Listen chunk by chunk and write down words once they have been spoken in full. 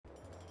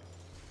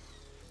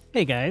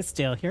Hey guys,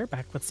 Dale here,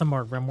 back with some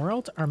more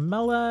RimWorld.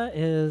 Armella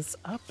is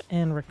up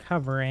and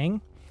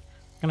recovering.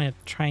 I'm gonna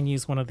try and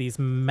use one of these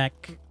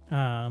mech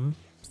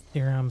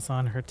serums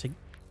on her to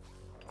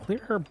clear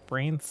her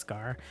brain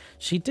scar.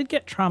 She did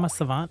get trauma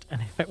savant,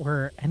 and if it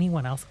were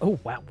anyone else... Oh,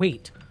 wow,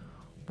 wait.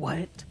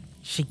 What?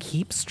 She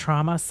keeps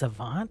trauma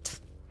savant?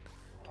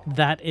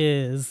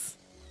 That's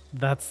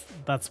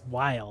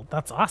wild.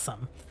 That's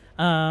awesome.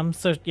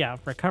 So yeah,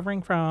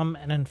 recovering from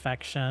an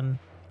infection,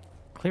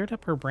 cleared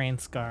up her brain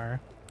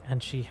scar,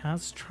 and she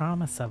has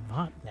trauma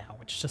savant now,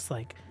 which just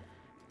like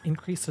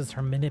increases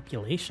her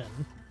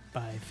manipulation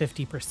by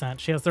 50%.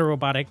 She has the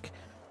robotic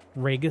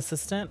rig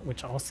assistant,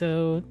 which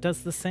also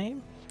does the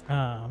same.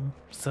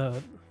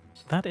 So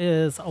that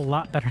is a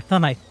lot better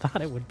than I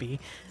thought it would be.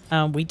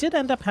 We did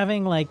end up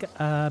having like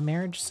a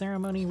marriage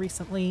ceremony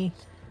recently.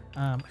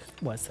 Who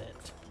was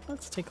it?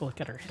 Let's take a look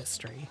at her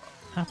history.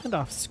 Happened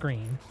off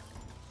screen.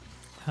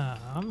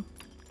 Oh,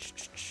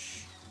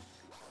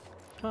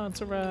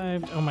 it's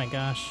arrived. Oh my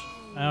gosh.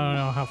 I don't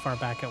know how far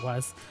back it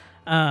was.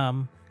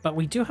 But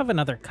we do have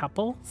another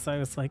couple. So I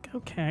was like,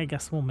 okay, I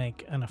guess we'll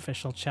make an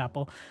official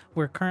chapel.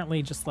 We're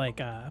currently just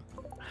like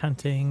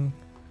hunting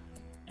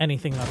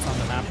anything that's on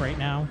the map right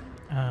now.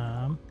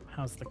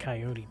 How's the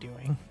coyote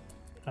doing?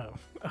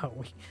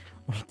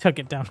 We took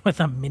it down with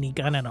a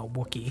minigun and a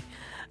Wookiee.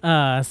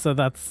 So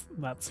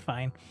that's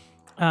fine.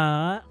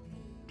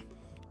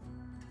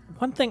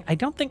 One thing, I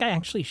don't think I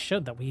actually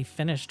showed that we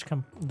finished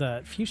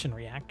the fusion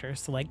reactor.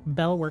 So like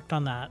Belle worked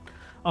on that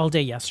all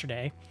day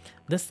yesterday.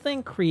 This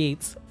thing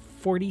creates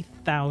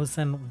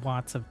 40,000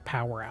 watts of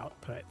power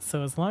output.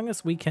 So as long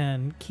as we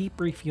can keep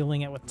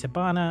refueling it with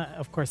Tibanna,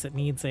 of course it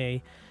needs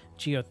a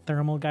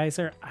geothermal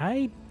geyser.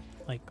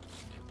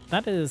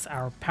 That is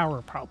our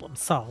power problem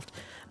solved.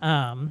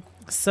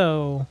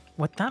 So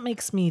what that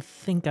makes me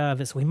think of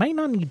is we might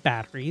not need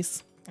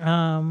batteries.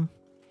 Well,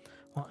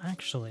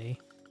 actually,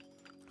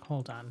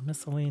 hold on.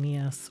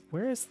 Miscellaneous.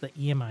 Where is the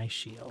EMI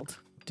shield?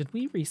 Did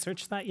we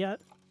research that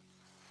yet?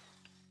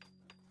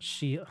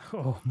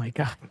 Oh my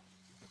god.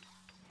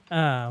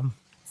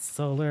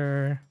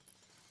 Solar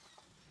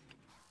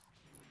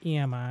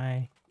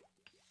EMI.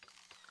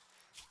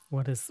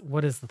 What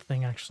is the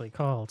thing actually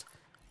called?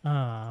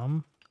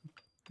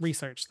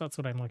 Research. That's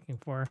what I'm looking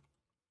for.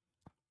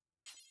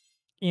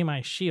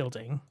 EMI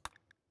shielding.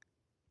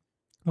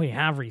 We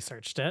have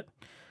researched it.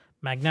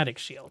 Magnetic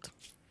shield.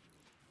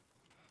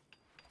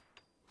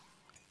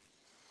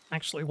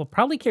 Actually, we'll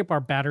probably keep our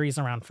batteries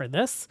around for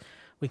this.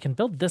 We can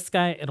build this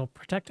guy. It'll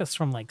protect us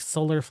from like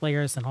solar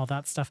flares and all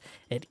that stuff.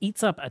 It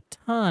eats up a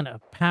ton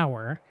of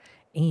power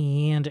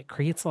and it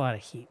creates a lot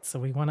of heat. So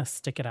we want to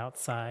stick it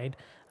outside.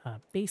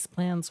 Base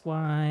plans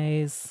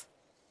wise,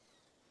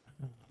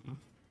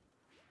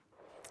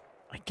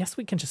 I guess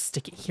we can just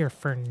stick it here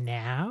for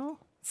now.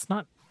 It's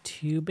not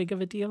too big of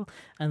a deal.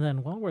 And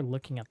then while we're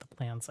looking at the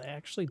plans, I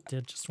actually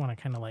did just want to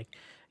kind of like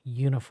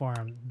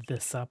uniform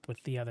this up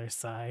with the other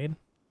side.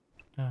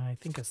 I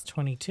think it's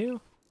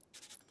 22.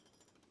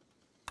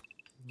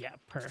 Yeah,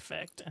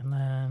 perfect. And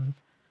then,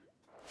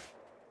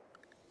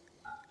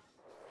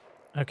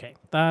 okay,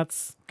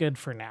 that's good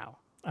for now.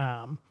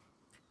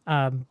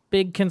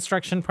 Big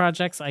construction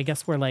projects, I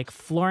guess we're like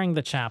flooring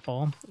the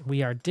chapel.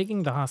 We are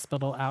digging the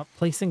hospital out,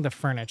 placing the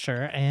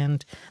furniture,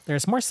 and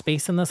there's more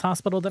space in this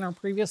hospital than our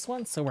previous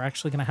one, so we're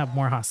actually going to have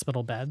more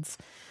hospital beds.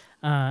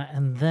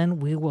 And then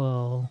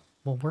we'll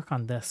work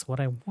on this. What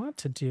I want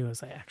to do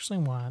is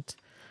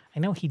I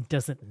know he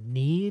doesn't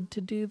need to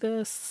do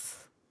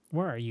this.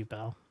 Where are you,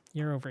 Belle?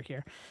 You're over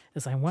here.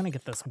 I want to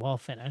get this wall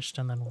finished,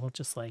 and then we'll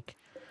just like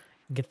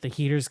get the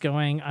heaters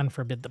going,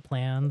 unforbid the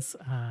plans,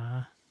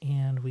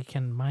 and we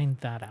can mine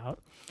that out.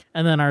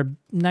 And then our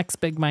next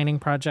big mining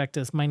project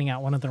is mining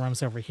out one of the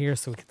rooms over here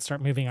so we can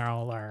start moving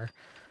all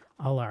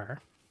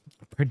our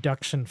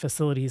production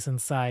facilities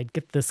inside,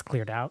 get this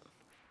cleared out.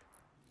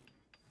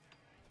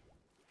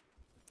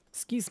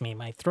 Excuse me,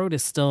 my throat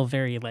is still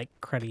very like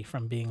cruddy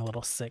from being a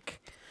little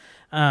sick.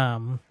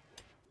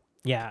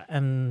 Yeah,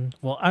 and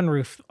we'll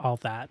unroof all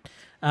that.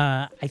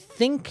 I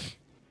think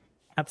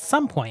at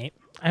some point,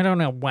 I don't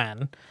know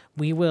when,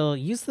 we will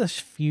use this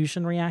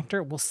fusion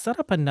reactor. We'll set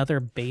up another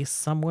base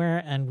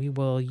somewhere and we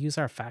will use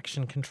our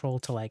faction control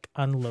to like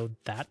unload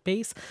that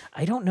base.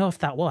 I don't know if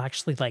that will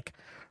actually like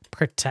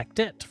protect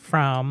it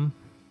from,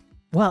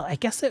 well, I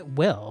guess it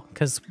will,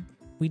 because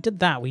we did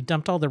that. We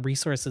dumped all the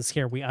resources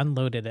here. We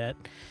unloaded it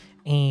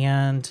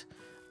and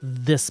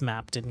this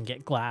map didn't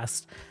get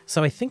glassed.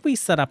 So I think we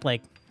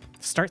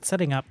start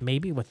setting up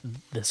maybe with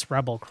this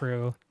rebel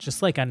crew,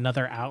 just like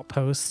another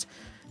outpost.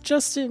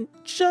 Just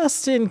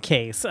in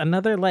case,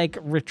 another like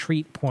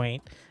retreat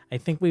point. I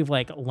think we've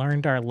like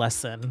learned our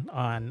lesson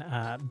on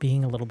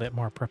being a little bit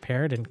more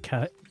prepared in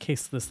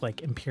case this like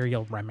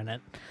Imperial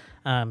remnant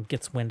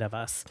gets wind of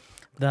us.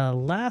 The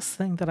last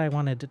thing that I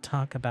wanted to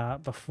talk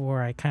about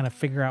before I kind of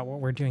figure out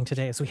what we're doing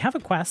today is we have a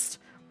quest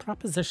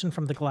proposition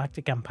from the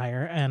Galactic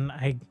Empire, and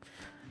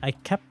I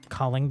kept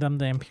calling them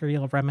the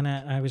Imperial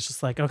Remnant. I was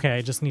just like, okay,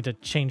 I just need to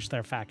change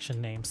their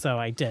faction name, so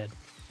I did.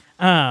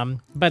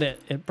 But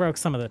it broke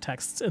some of the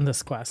texts in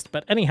this quest.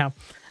 But anyhow,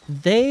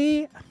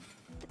 the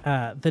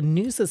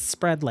news is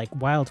spread like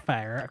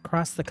wildfire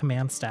across the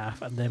command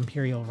staff of the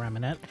Imperial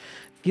Remnant,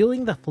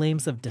 fueling the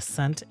flames of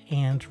dissent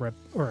and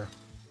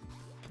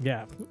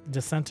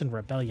dissent and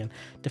rebellion.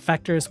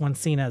 Defectors, once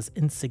seen as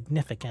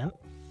insignificant,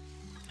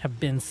 have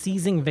been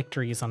seizing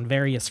victories on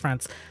various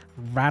fronts,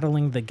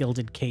 rattling the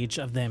gilded cage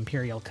of the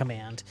Imperial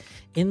command.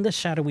 In the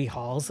shadowy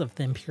halls of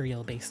the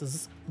Imperial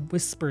bases,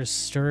 whispers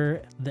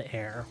stir the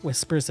air,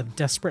 whispers of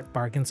desperate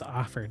bargains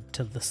offered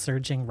to the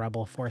surging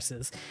rebel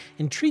forces.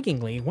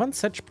 Intriguingly, one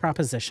such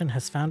proposition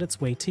has found its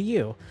way to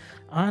you.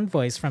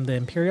 Envoys from the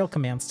Imperial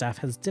command staff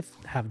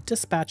have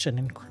dispatched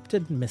an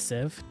encrypted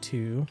missive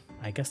to,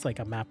 I guess, like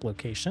a map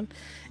location.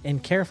 In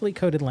carefully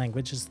coded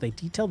languages, they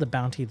detail the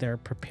bounty they're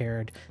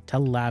prepared to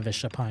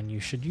lavish upon you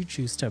should you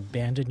choose to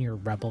abandon your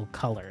rebel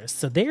colors.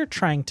 So they are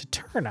trying to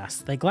turn us.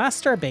 They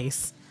glassed our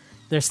base.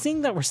 They're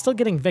seeing that we're still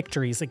getting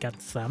victories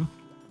against them.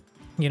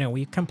 You know,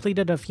 we've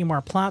completed a few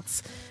more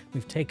plots.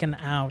 We've taken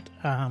out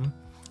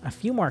a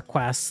few more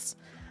quests.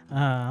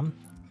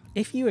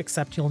 If you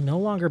accept, you'll no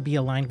longer be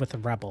aligned with the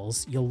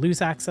rebels. You'll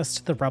lose access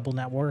to the rebel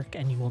network,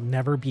 and you will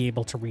never be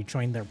able to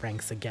rejoin their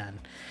ranks again.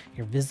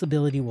 Your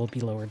visibility will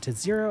be lowered to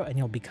 0, and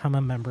you'll become a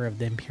member of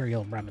the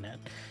Imperial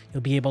Remnant. You'll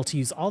be able to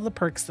use all the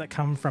perks that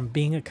come from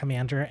being a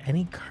commander.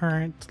 Any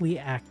currently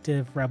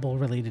active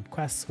rebel-related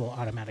quests will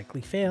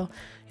automatically fail.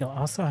 You'll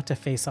also have to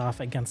face off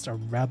against a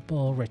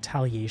rebel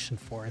retaliation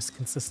force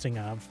consisting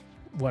of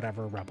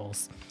whatever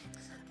rebels.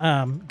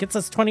 Gets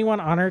us 21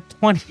 honor,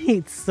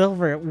 28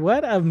 silver.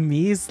 What a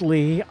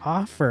measly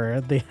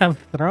offer they have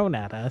thrown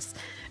at us,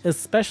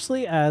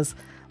 especially as,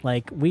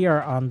 like, we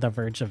are on the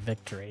verge of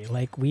victory.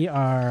 Like,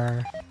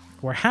 we're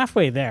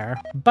halfway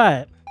there,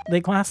 but they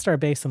glassed our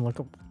base and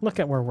look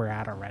at where we're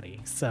at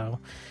already. So,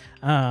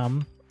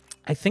 I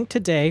think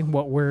today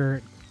what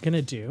we're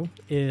gonna do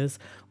is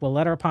we'll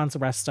let our pawns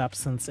rest up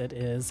since it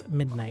is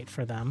midnight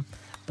for them.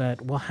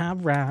 But we'll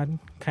have Rad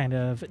kind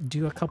of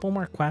do a couple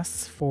more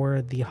quests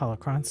for the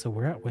holocron. So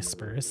we're at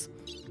Whispers.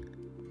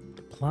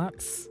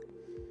 Plots.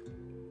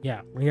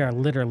 Yeah, we are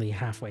literally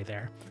halfway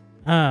there.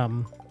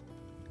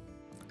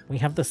 We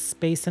have the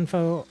space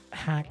info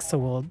hack, so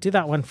we'll do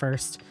that one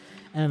first.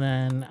 And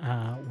then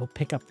we'll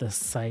pick up this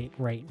site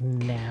right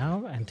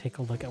now and take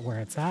a look at where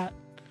it's at.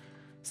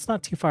 It's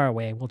not too far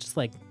away. We'll just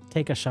like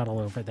take a shuttle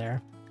over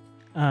there.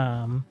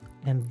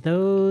 And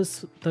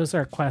those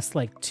are quests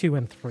like 2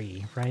 and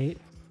 3, right?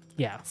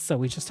 Yeah, so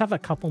we just have a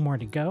couple more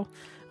to go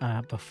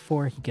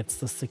before he gets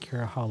the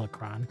secure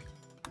holocron.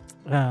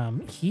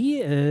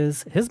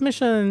 His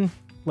mission,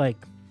 like,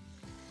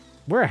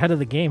 we're ahead of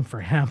the game for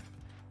him.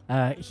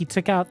 He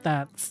took out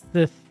that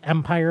Sith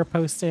Empire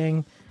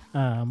posting.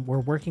 We're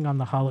working on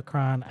the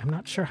holocron. I'm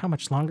not sure how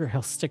much longer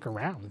he'll stick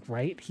around,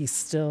 right?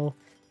 He's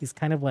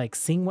kind of like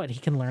seeing what he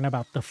can learn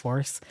about the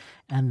Force,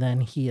 and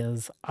then he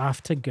is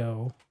off to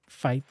go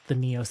fight the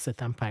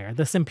Neo-Sith Empire.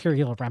 This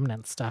Imperial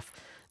Remnant stuff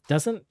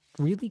doesn't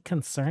really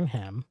concern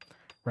him,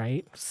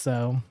 right?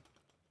 So,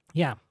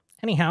 yeah.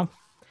 Anyhow,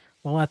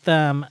 we'll let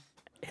them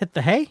hit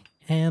the hay,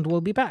 and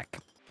we'll be back.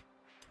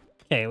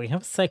 Okay, we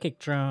have Psychic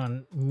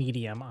Drone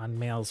Medium on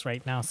males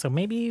right now, so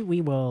maybe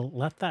we will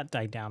let that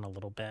die down a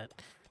little bit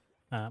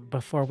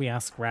before we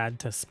ask Rad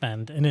to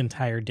spend an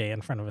entire day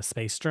in front of a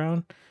space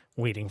drone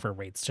waiting for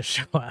raids to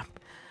show up.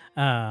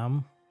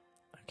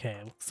 Okay,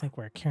 looks like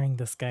we're carrying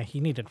this guy. He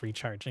needed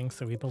recharging,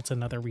 so we built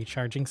another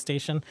recharging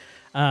station.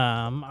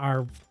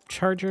 Our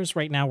chargers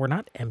right now, we're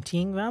not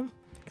emptying them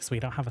because we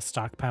don't have a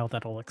stockpile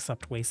that'll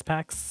accept waste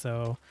packs.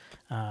 So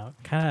kind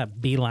of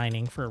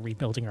beelining for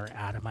rebuilding our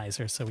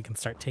atomizer so we can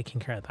start taking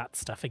care of that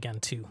stuff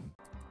again too.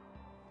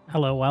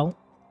 Hello, well,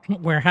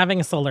 we're having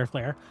a solar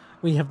flare.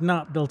 We have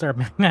not built our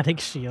magnetic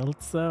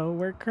shield, so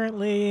we're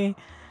currently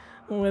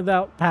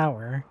without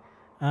power.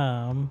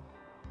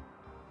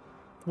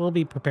 We'll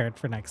be prepared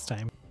for next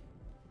time.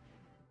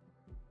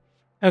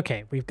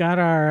 Okay, we've got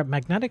our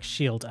magnetic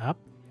shield up,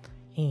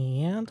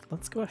 and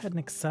let's go ahead and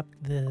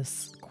accept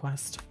this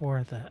quest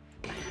for the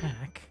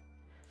hack.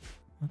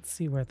 Let's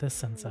see where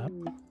this ends up.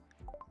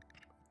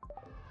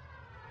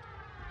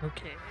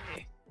 Okay.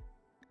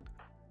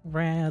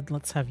 Rad,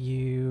 let's have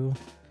you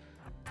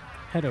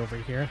head over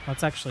here.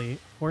 Let's actually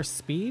force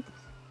speed.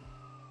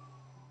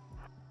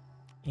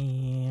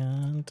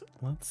 And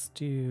let's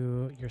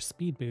do your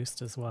speed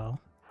boost as well.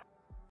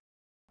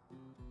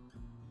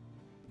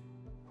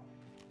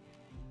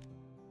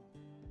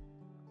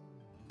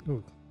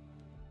 Ooh.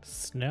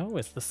 Snow?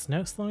 Is the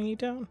snow slowing you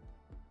down?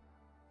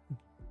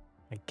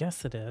 I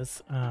guess it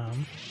is.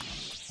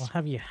 We'll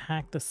have you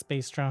hack the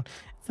space drone.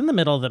 It's in the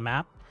middle of the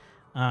map.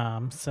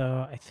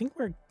 So I think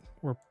we're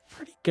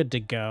pretty good to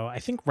go. I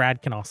think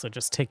Rad can also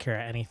just take care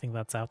of anything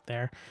that's out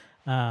there.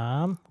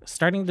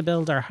 Starting to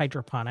build our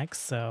hydroponics,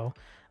 so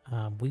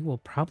we will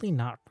probably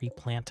not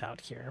replant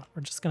out here.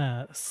 We're just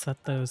gonna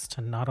set those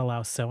to not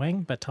allow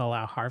sowing, but to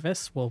allow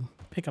harvest. We'll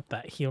pick up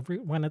that heal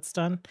root when it's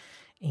done.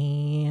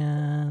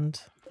 And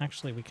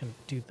actually we can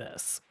do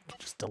this. We can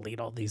just delete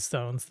all these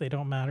zones. They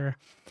don't matter.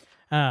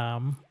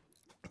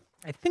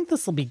 I think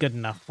this will be good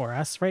enough for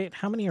us, right?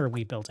 How many are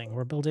we building?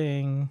 We're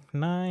building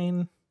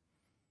 9,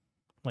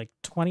 like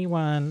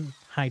 21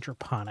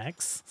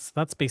 hydroponics. So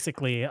that's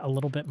basically a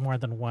little bit more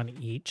than one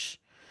each.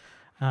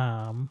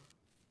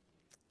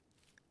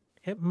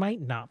 It might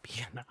not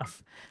be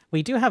enough.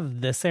 We do have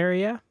this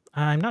area.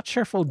 I'm not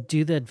sure if we'll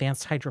do the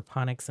advanced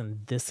hydroponics in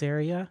this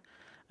area.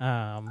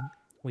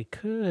 We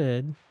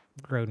could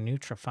grow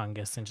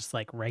Nutrifungus and just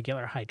like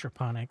regular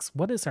hydroponics.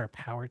 What is our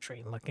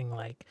powertrain looking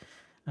like?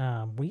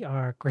 We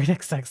are Great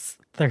XX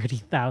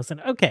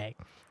 30,000. Okay.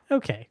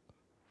 Okay.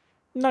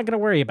 I'm not going to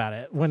worry about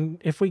it.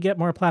 If we get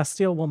more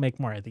plasteel, we'll make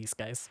more of these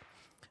guys.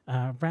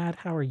 Rad,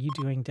 how are you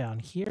doing down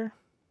here?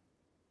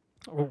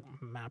 Oh,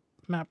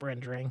 map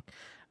rendering.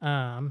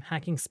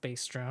 Hacking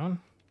space drone.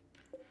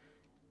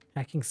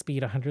 Hacking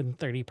speed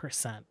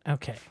 130%.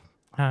 Okay.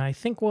 I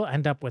think we'll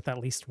end up with at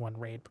least one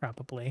raid,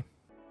 probably.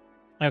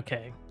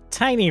 Okay.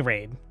 Tiny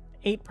raid.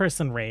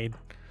 8-person raid.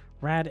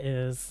 Rad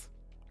is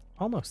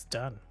almost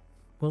done.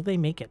 Will they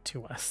make it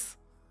to us?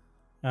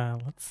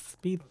 Let's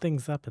speed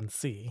things up and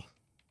see.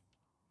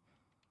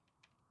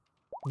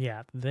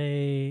 Yeah,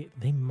 they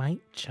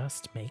might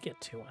just make it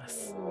to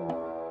us.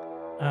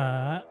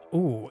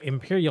 Ooh,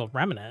 Imperial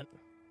Remnant.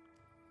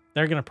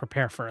 They're going to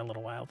prepare for a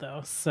little while,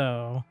 though,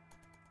 so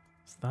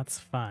that's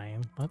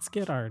fine. Let's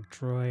get our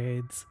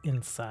droids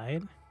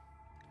inside,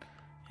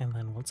 and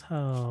then we'll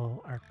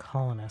tell our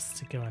colonists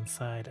to go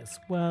inside as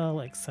well,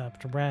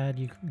 except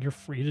Rad, you're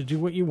free to do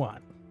what you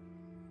want.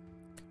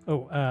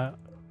 Oh,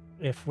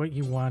 if what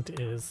you want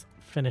is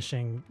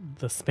finishing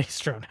the space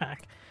drone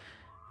hack.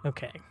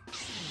 Okay.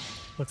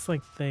 Looks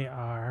like they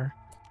are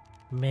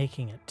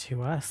making it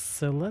to us,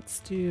 so let's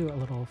do a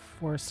little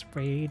force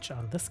rage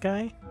on this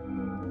guy.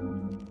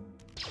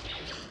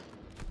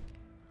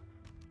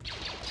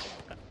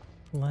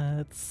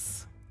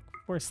 Let's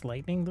force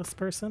lightning this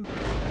person.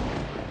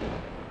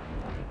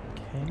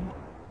 Okay.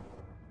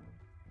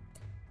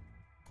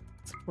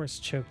 Let's force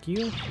choke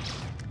you.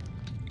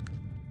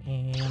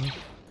 And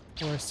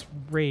force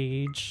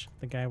rage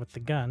the guy with the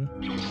gun.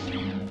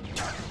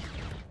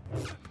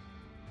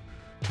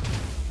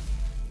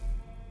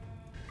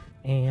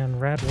 And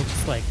Rad will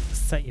just like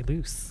set you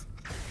loose.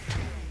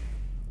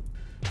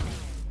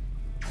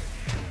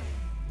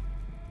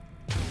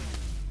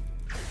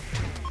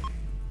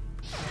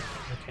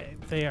 Okay,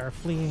 they are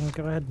fleeing.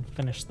 Go ahead and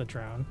finish the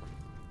drone.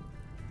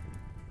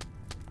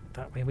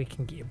 That way we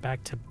can get you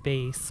back to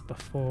base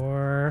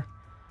before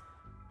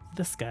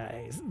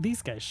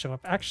these guys show up.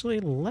 Actually,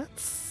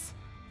 let's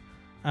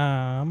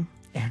Aaron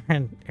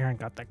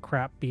got the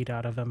crap beat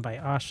out of him by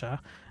Asha.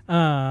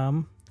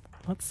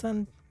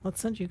 Let's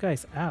send you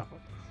guys out.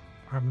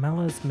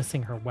 Armella's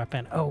missing her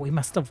weapon. Oh, we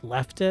must have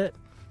left it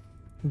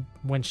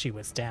when she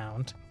was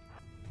downed.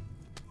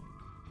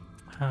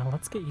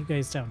 Let's get you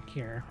guys down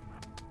here,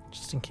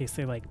 just in case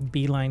they like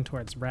beeline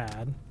towards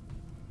Rad.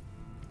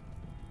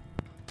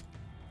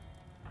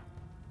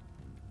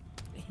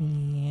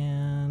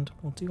 And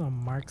we'll do a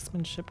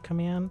marksmanship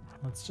command.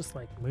 Let's just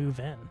like move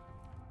in.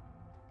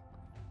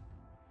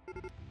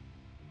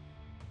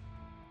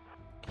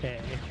 Okay.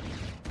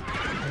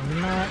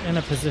 We're not in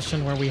a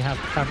position where we have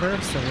cover,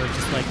 so we're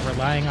just like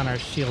relying on our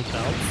shield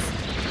belts.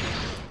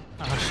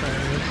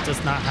 Asha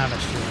does not have a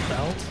shield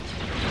belt.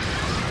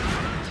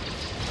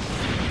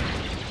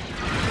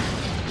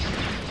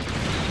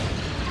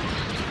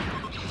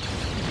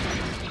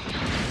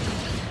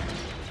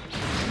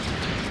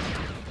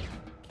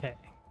 Okay,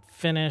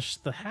 finish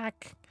the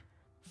hack.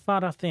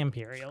 Fought off the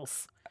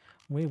Imperials.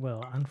 We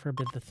will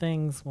unforbid the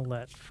things. We'll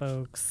let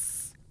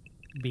folks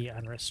be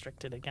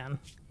unrestricted again.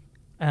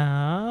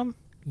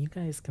 You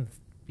guys can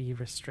be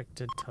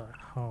restricted to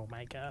home,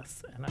 I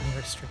guess, and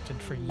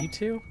unrestricted for you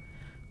two.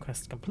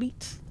 Quest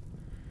complete.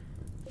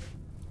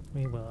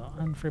 We will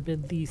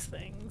unforbid these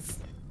things.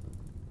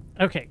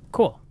 Okay,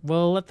 cool.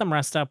 We'll let them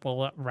rest up. We'll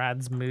let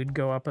Rad's mood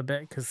go up a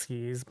bit because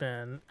he's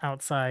been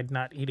outside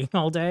not eating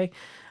all day.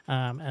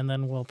 And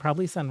then we'll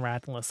probably send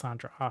Rad and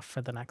Lysandra off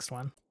for the next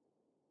one.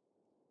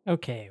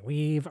 Okay,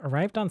 we've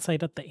arrived on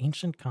site at the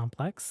ancient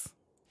complex.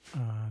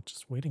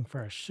 Just waiting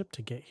for our ship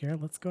to get here.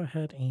 Let's go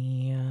ahead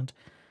and,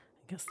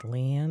 I guess,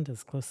 land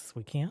as close as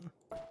we can.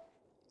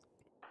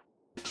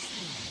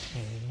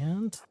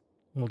 And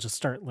we'll just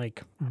start,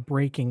 like,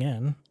 breaking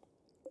in.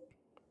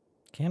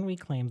 Can we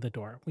claim the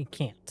door? We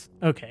can't.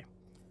 Okay.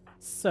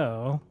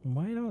 So,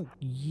 why don't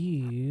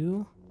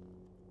you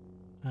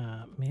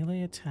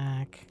melee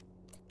attack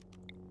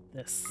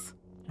this?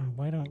 And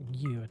why don't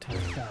you attack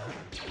that?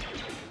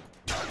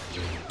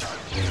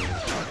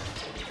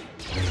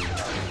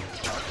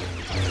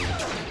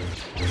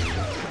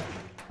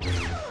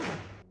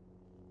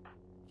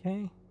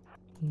 Okay,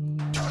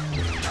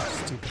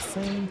 just do the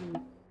same.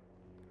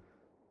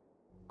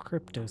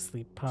 Crypto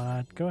sleep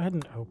pod. Go ahead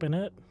and open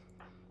it.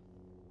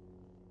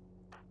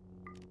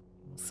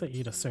 We'll set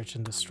you to search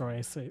and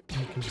destroy, so you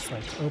can just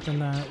like open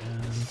that,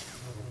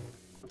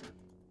 and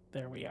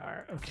there we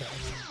are. Okay.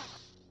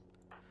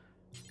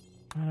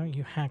 Why don't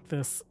you hack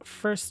this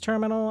first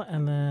terminal,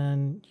 and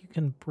then you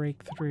can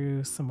break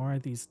through some more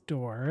of these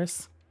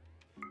doors.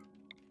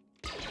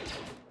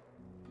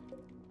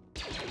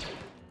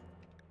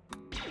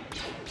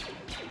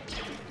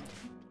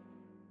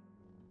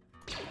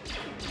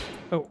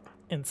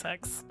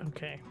 insects.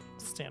 Okay,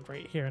 stand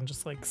right here and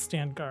just like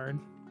stand guard.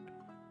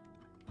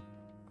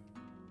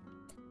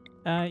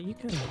 You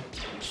can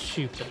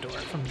shoot the door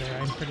from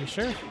there, I'm pretty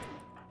sure.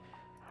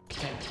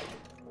 Okay.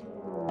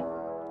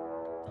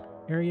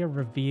 Area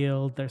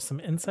revealed. There's some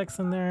insects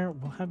in there.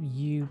 We'll have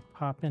you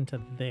pop into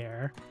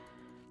there.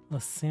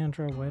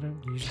 Lysandra, why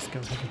don't you just go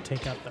ahead and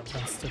take out the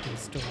rest of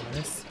these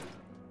doors?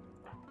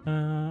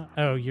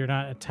 Oh, you're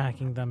not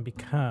attacking them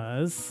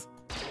because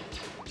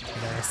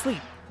they're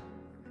asleep.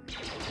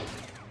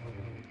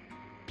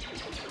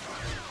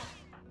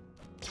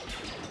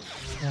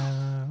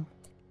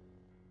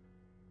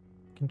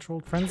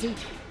 Controlled frenzy?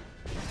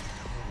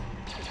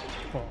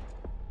 Cool.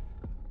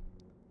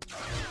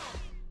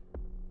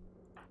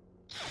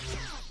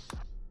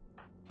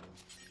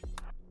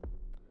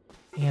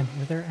 And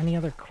were there any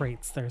other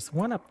crates? There's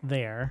one up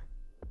there.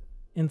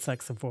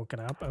 Insects have woken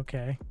up.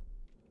 Okay.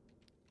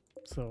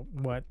 So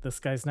what? This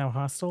guy's now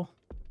hostile?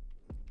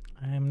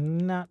 I'm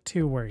not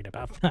too worried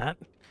about that.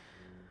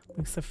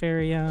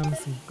 Luciferium,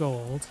 some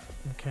gold.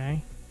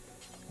 Okay.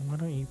 Why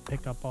don't you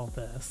pick up all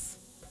this?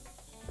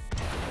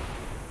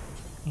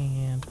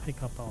 And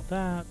pick up all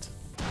that.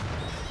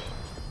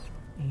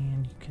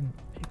 And you can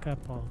pick up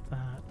all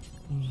that.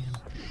 And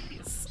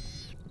this.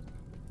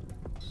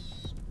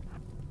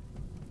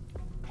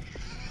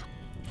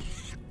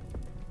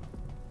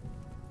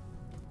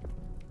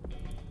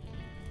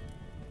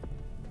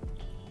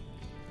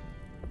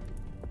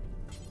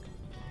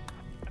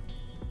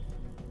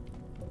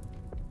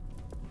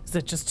 Is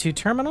it just 2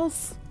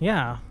 terminals?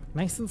 Yeah,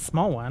 nice and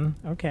small one.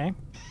 Okay,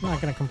 I'm not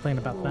gonna complain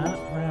about that.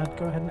 Brad,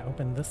 go ahead and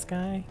open this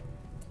guy.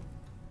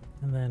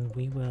 And then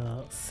we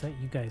will set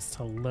you guys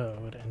to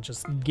load and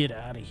just get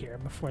out of here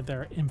before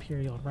their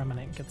Imperial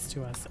remnant gets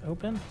to us.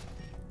 Open.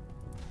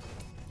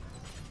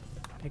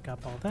 Pick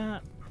up all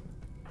that.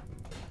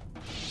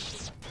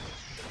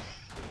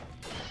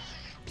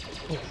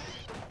 Oh.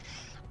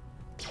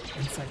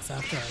 Insects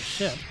after our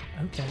ship.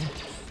 Okay.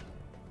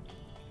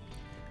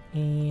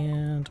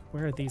 And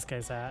where are these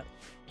guys at?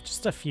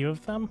 Just a few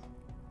of them?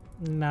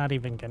 Not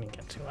even gonna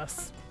get to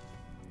us.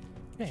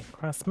 Okay,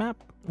 cross map.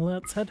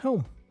 Let's head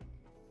home.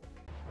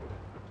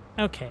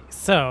 Okay,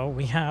 so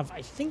we have,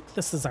 I think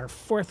this is our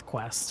 4th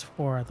quest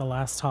for the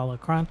last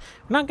holocron.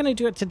 We're not gonna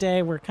do it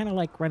today. We're kind of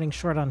like running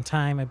short on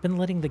time. I've been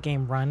letting the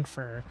game run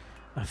for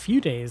a few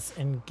days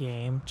in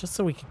game just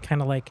so we can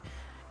kind of like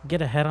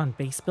get ahead on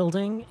base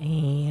building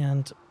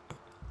and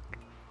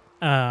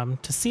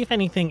to see if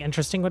anything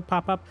interesting would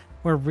pop up.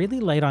 We're really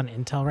light on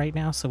intel right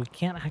now, so we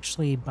can't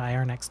actually buy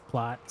our next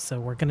plot. So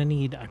we're going to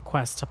need a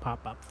quest to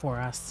pop up for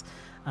us.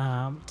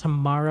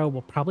 Tomorrow,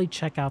 we'll probably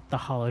check out the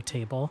holo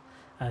table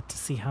to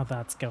see how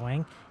that's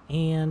going.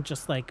 And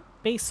just like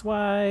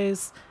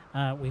base-wise,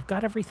 we've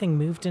got everything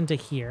moved into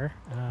here.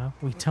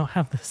 We don't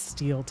have the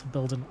steel to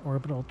build an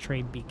orbital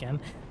trade beacon.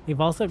 We've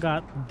also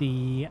got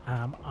the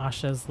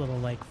Asha's little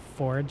like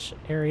forge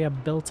area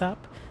built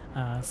up.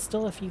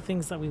 Still a few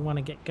things that we want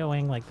to get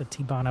going, like the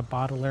Tibana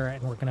bottler,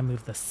 and we're going to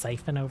move the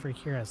siphon over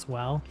here as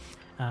well.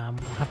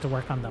 We'll have to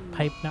work on the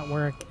pipe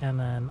network, and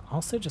then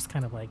also just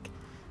kind of like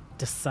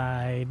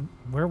decide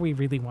where we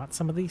really want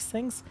some of these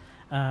things.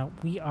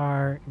 We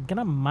are going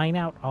to mine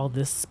out all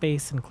this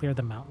space and clear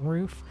the mountain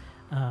roof.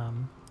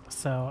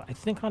 So I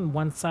think on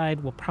one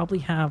side we'll probably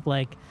have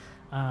like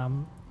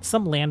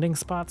some landing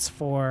spots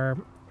for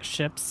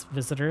ships,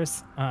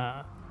 visitors,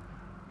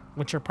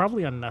 which are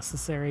probably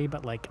unnecessary,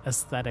 but like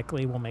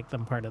aesthetically we'll make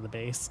them part of the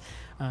base,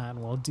 and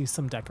we'll do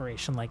some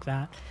decoration like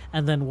that.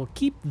 And then we'll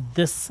keep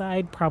this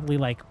side probably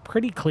like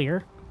pretty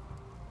clear,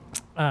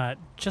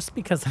 just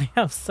because I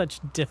have such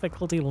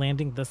difficulty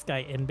landing this guy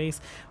in base.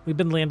 We've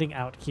been landing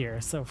out here,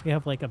 so if we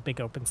have like a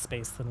big open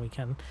space, then we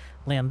can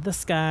land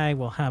this guy.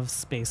 We'll have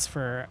space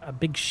for a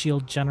big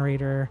shield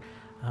generator,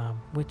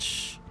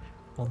 which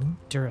we'll need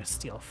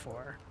Durasteel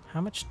for. How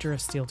much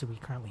Durasteel do we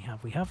currently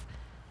have? We have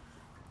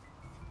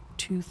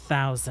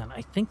 2,000.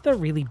 I think the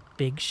really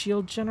big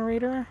shield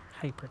generator,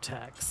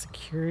 hypertech,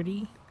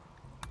 security,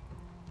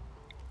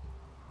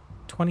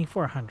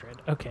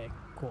 2,400. Okay,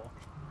 cool.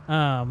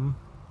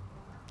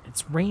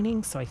 It's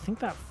raining, so I think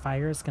that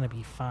fire is going to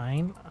be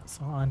fine.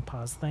 So I'll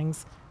unpause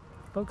things.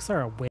 Folks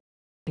are aware.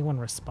 Anyone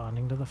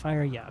responding to the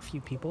fire? Yeah, a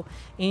few people.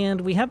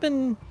 And we have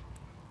been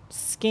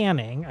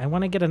scanning. I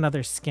want to get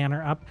another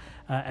scanner up.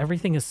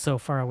 Everything is so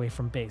far away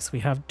from base. We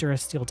have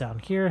Durasteel down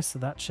here, so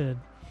that should,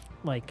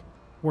 like,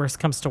 worst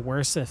comes to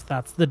worst, if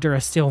that's the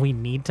Durasteel we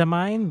need to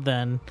mine,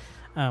 then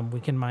we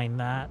can mine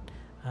that.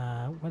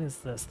 What is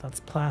this?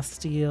 That's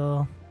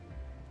plasteel.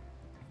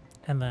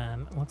 And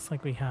then it looks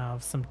like we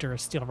have some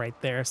Durasteel right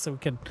there, so we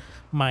could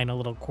mine a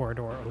little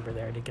corridor over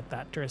there to get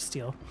that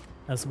Durasteel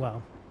as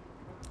well.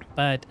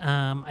 But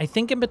I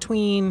think in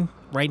between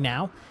right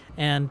now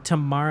and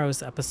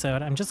tomorrow's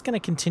episode, I'm just going to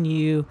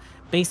continue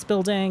base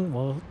building.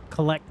 We'll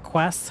collect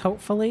quests,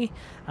 hopefully.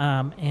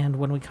 And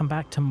when we come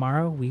back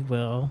tomorrow, we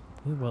will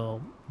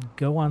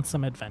go on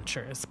some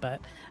adventures. But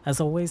as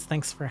always,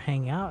 thanks for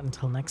hanging out.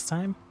 Until next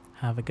time,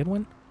 have a good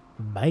one.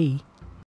 Bye.